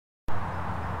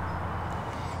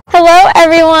Hello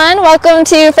everyone, welcome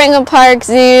to Franklin Park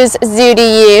Zoo's Zoo to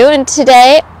You, and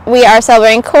today we are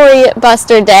celebrating Cory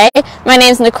Buster Day. My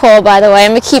name's Nicole, by the way.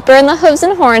 I'm a keeper in the Hooves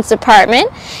and Horns department,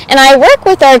 and I work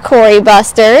with our Cory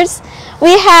Busters.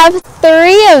 We have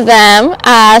 3 of them,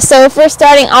 so if we're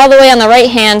starting all the way on the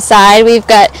right hand side, we've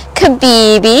got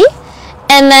Kabibi,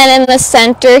 and then in the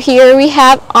center here we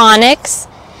have Onyx,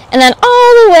 and then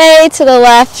all the way to the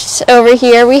left over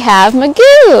here we have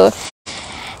Magoo.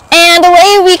 And the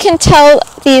way we can tell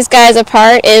these guys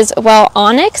apart is, well,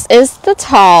 Onyx is the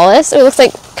tallest. It looks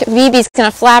like Vivi's going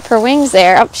to flap her wings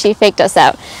there. Oh, she faked us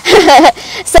out.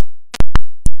 So,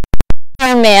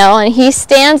 our male, and he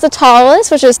stands the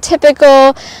tallest, which is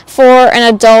typical for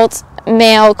an adult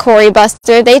male Cory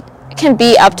Buster. They can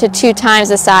be up to 2 times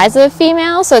the size of a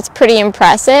female, so it's pretty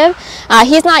impressive.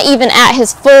 He's not even at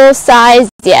his full size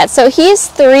yet, so he's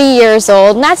 3 years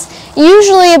old, and that's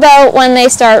usually about when they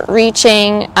start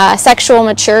reaching sexual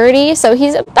maturity, so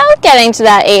he's about getting to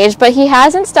that age, but he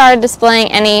hasn't started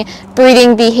displaying any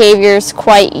breeding behaviors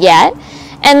quite yet.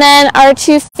 And then our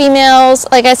 2 females,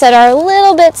 like I said, are a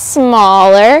little bit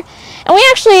smaller. And we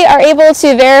actually are able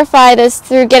to verify this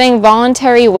through getting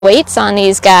voluntary weights on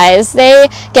these guys. They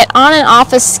get on and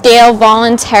off a scale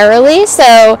voluntarily.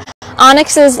 So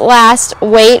Onyx's last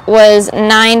weight was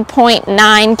 9.9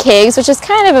 kgs, which is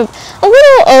kind of a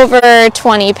little over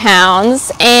 20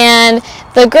 pounds. And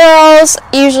the girls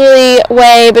usually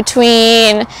weigh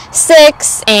between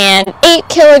 6 and 8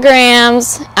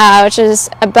 kilograms, which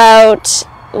is about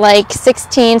like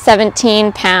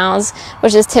 16-17 pounds,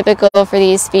 which is typical for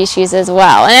these species as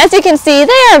well. And as you can see,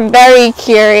 they are very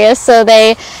curious, so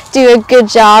they do a good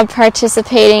job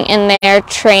participating in their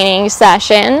training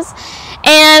sessions.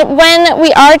 And when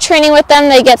we are training with them,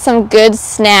 they get some good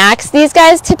snacks. These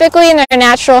guys typically in their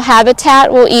natural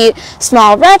habitat will eat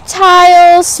small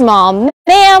reptiles, small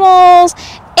mammals,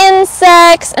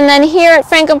 insects, and then here at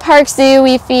Franklin Park Zoo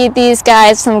we feed these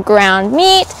guys some ground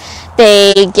meat.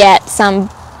 They get some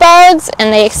bugs,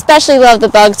 and they especially love the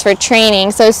bugs for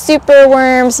training, so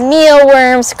superworms,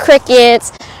 mealworms,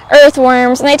 crickets,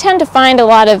 earthworms, and they tend to find a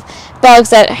lot of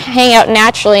bugs that hang out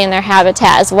naturally in their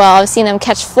habitat as well. I've seen them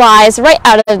catch flies right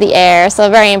out of the air, so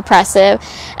very impressive.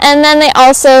 And then they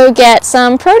also get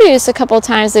some produce a couple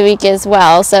times a week as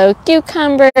well, so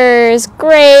cucumbers,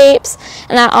 grapes,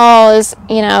 and that all is,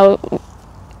 you know,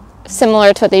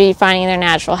 similar to what they'd be finding in their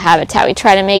natural habitat. We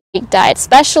try to make diets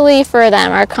specially for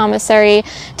them. Our commissary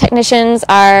technicians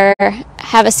have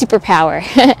a superpower.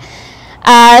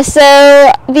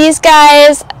 So these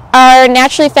guys are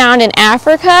naturally found in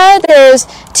Africa. There's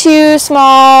 2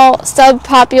 small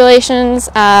subpopulations.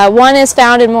 One is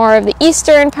found in more of the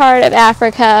eastern part of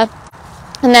Africa,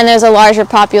 and then there's a larger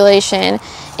population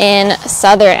in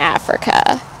southern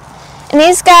Africa. And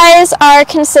these guys are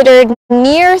considered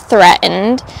near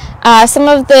threatened. Some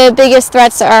of the biggest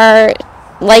threats are,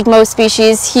 like most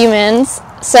species, humans.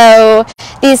 So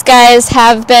these guys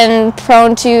have been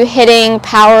prone to hitting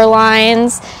power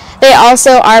lines. They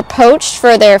also are poached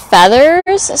for their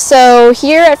feathers. So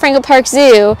here at Franklin Park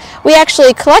Zoo, we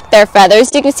actually collect their feathers.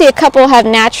 You can see a couple have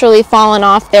naturally fallen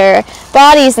off their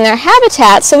bodies in their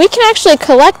habitat. So we can actually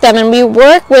collect them, and we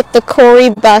work with the Cory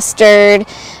Buster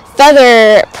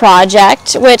Feather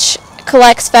Project, which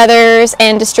collects feathers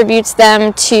and distributes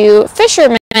them to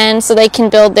fishermen so they can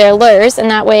build their lures,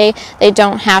 and that way they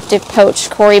don't have to poach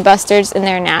Cory Busters in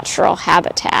their natural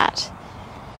habitat.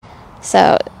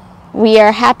 So we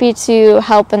are happy to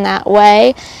help in that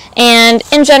way. And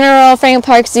in general, Franklin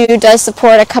Park Zoo does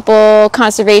support a couple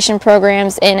conservation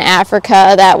programs in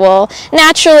Africa that will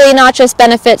naturally not just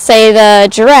benefit, say, the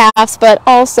giraffes, but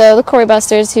also the Cory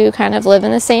Busters who kind of live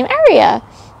in the same area.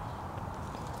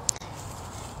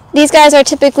 These guys are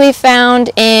typically found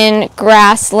in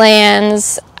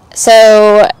grasslands,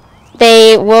 so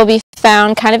they will be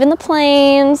found kind of in the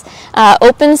plains,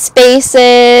 open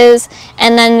spaces,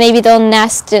 and then maybe they'll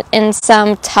nest in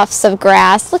some tufts of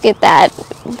grass. Look at that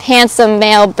handsome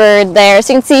male bird there.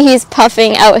 So you can see he's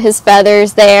puffing out his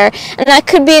feathers there, and that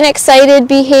could be an excited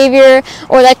behavior,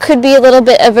 or that could be a little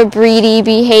bit of a breedy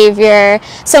behavior.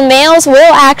 So males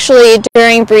will actually,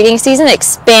 during breeding season,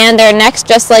 expand their necks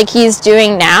just like he's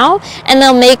doing now, and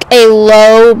they'll make a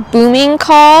low booming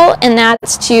call, and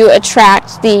that's to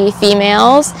attract the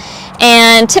females.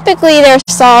 And typically they're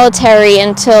solitary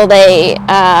until they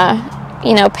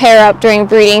pair up during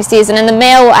breeding season, and the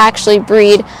male will actually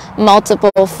breed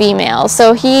multiple females.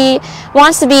 So he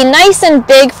wants to be nice and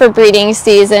big for breeding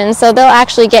season, so they'll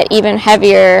actually get even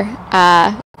heavier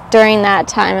during that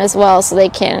time as well, so they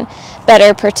can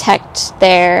better protect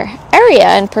their area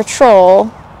and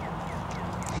patrol.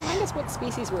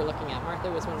 species we're looking at?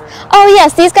 Martha was wondering. Oh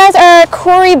yes, these guys are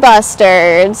Cory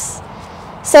bustards.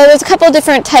 So there's a couple of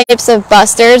different types of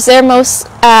bustards. They're most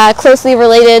closely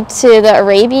related to the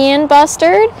Arabian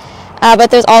bustard, but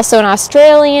there's also an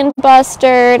Australian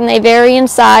bustard, and they vary in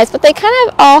size, but they kind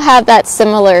of all have that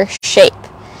similar shape.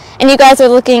 And you guys are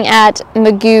looking at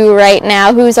Magoo right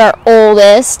now, who's our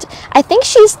oldest. I think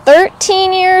she's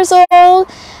 13 years old.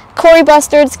 Cory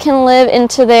bustards can live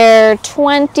into their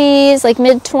 20s, like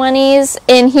mid-20s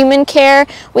in human care.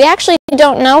 We actually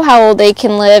don't know how old they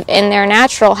can live in their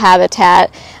natural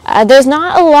habitat. There's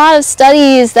not a lot of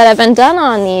studies that have been done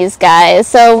on these guys,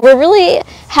 so we're really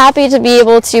happy to be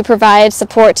able to provide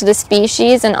support to the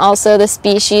species and also the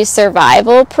species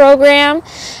survival program.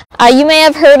 You may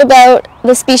have heard about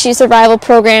the species survival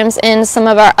programs in some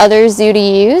of our other zoo to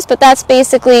use, but that's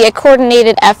basically a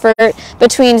coordinated effort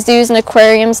between zoos and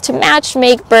aquariums to match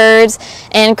make birds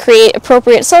and create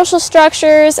appropriate social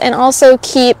structures and also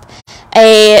keep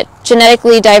a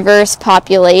genetically diverse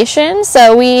population.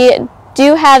 So we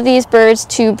do have these birds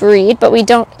to breed, but we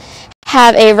don't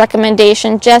have a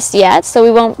recommendation just yet, so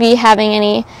we won't be having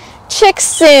any chicks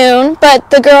soon, but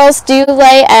the girls do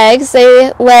lay eggs.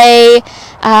 They lay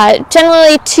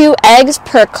generally 2 eggs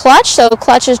per clutch, so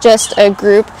clutch is just a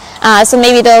group. So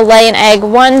maybe they'll lay an egg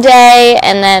one day,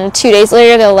 and then 2 days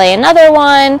later they'll lay another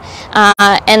one,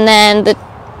 and then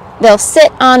they'll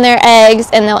sit on their eggs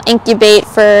and they'll incubate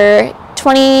for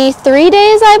 23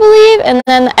 days, I believe, and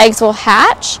then the eggs will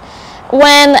hatch.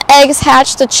 When the eggs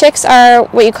hatch, the chicks are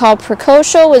what you call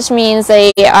precocial, which means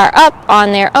they are up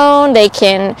on their own. They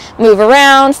can move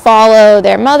around, follow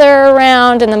their mother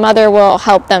around, and the mother will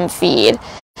help them feed.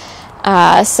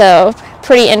 So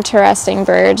pretty interesting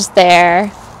birds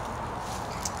there.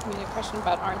 I mean, a question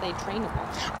about, are they trainable?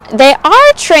 They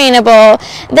are trainable.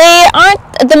 They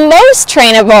aren't the most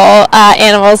trainable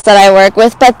animals that I work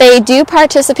with, but they do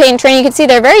participate in training. You can see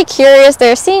they're very curious.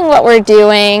 They're seeing what we're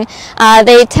doing.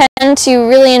 They tend to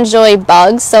really enjoy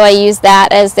bugs, so I use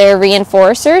that as their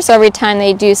reinforcer. So every time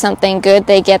they do something good,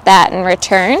 they get that in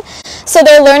return. So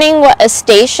they're learning what a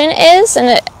station is,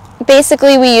 and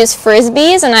basically we use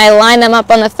frisbees, and I line them up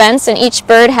on the fence, and each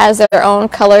bird has their own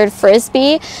colored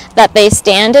frisbee that they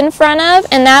stand in front of,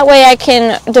 and that way I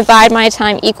can divide my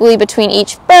time equally between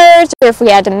each bird. Or if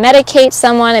we had to medicate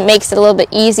someone, it makes it a little bit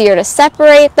easier to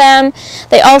separate them.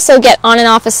 They also get on and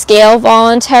off a scale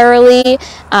voluntarily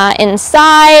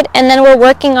inside, and then we're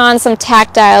working on some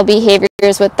tactile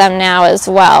behaviors with them now as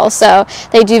well. So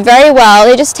they do very well.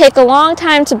 They just take a long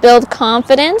time to build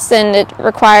confidence, and it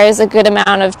requires a good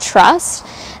amount of trust.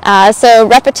 So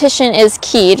repetition is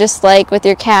key, just like with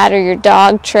your cat or your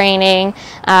dog training.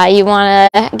 You want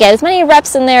to get as many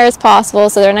reps in there as possible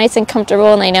so they're nice and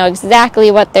comfortable and they know exactly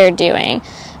what they're doing.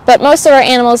 But most of our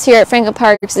animals here at Franklin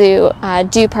Park Zoo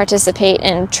do participate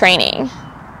in training.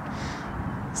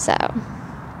 So,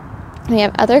 we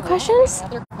have other questions?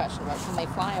 Another question about, can they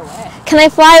fly away? Can they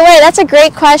fly away? That's a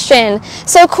great question.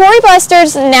 So Cory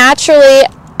bustards naturally,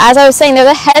 as I was saying, they're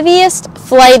the heaviest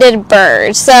flighted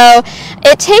bird. So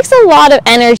it takes a lot of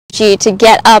energy to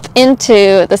get up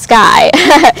into the sky.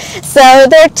 So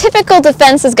their typical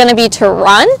defense is going to be to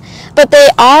run, but they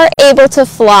are able to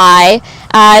fly.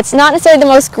 It's not necessarily the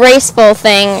most graceful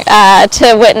thing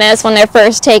to witness when they're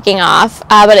first taking off,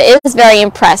 but it is very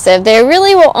impressive. They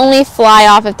really will only fly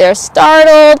off if they're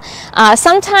startled.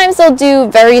 Sometimes they'll do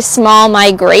very small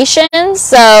migrations,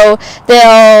 so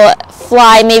they'll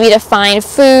fly maybe to find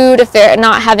food if they're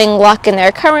not having luck in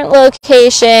their current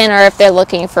location, or if they're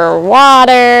looking for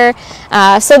water.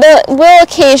 So they will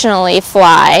occasionally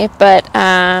fly, but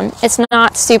it's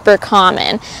not super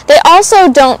common. They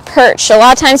also don't perch. A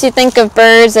lot of times you think of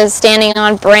birds as standing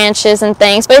on branches and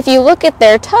things, but if you look at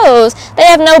their toes, they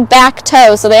have no back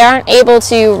toes, so they aren't able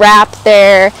to wrap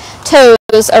their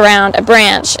toes around a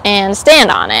branch and stand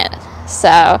on it.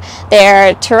 So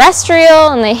they're terrestrial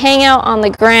and they hang out on the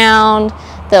ground.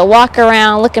 They'll walk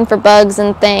around looking for bugs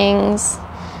and things.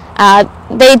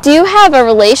 They do have a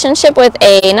relationship with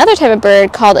another type of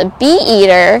bird called a bee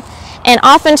eater, and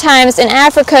oftentimes in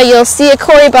Africa you'll see a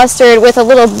Cory bustard with a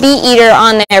little bee eater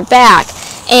on their back.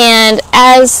 And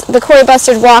as the Cory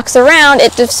bustard walks around,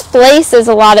 it displaces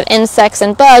a lot of insects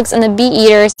and bugs, and the bee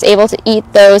eater is able to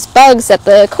eat those bugs that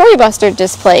the Cory bustard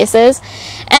displaces.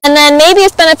 And then maybe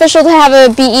it's beneficial to have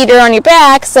a bee eater on your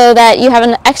back so that you have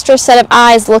an extra set of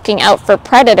eyes looking out for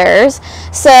predators.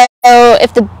 So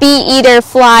if the bee eater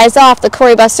flies off, the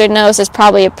Cory bustard knows there's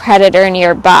probably a predator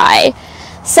nearby.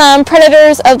 Some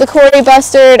predators of the Cory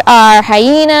bustard are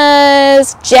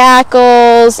hyenas,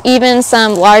 jackals, even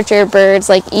some larger birds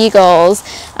like eagles,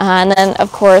 and then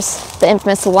of course the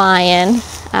infamous lion.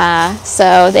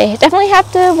 So they definitely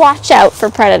have to watch out for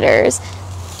predators.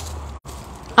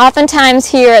 Oftentimes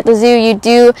here at the zoo you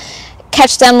do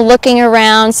catch them looking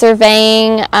around,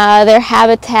 surveying their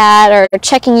habitat or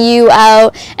checking you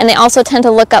out, and they also tend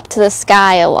to look up to the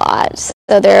sky a lot.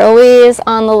 So they're always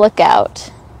on the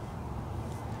lookout.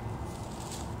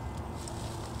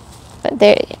 But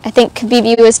I think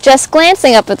Kabibi was just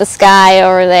glancing up at the sky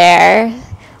over there,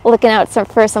 looking out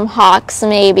for some hawks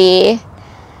maybe.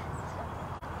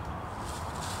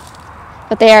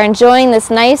 But they are enjoying this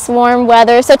nice warm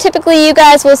weather. So typically you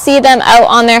guys will see them out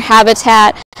on their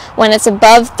habitat when it's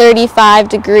above 35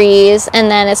 degrees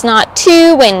and then it's not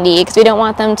too windy because we don't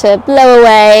want them to blow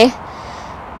away.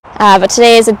 But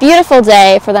today is a beautiful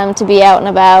day for them to be out and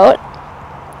about.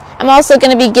 I'm also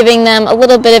going to be giving them a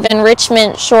little bit of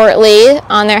enrichment shortly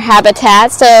on their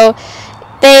habitat. So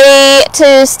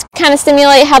to kind of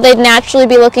stimulate how they'd naturally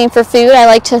be looking for food, I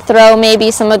like to throw maybe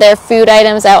some of their food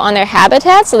items out on their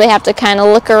habitat so they have to kind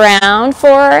of look around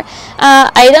for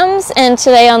items. And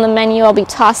today on the menu I'll be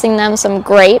tossing them some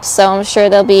grapes, so I'm sure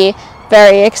they'll be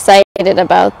very excited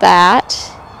about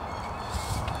that.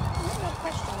 No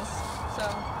questions.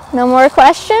 So. No more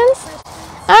questions?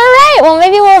 Alright, well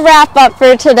maybe we'll wrap up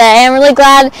for today. I'm really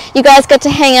glad you guys get to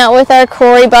hang out with our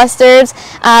Cory Busters.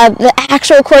 The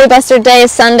actual Cory Buster Day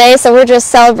is Sunday, so we're just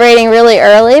celebrating really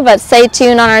early, but stay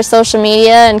tuned on our social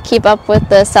media and keep up with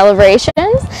the celebrations.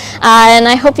 And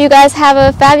I hope you guys have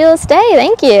a fabulous day.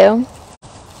 Thank you.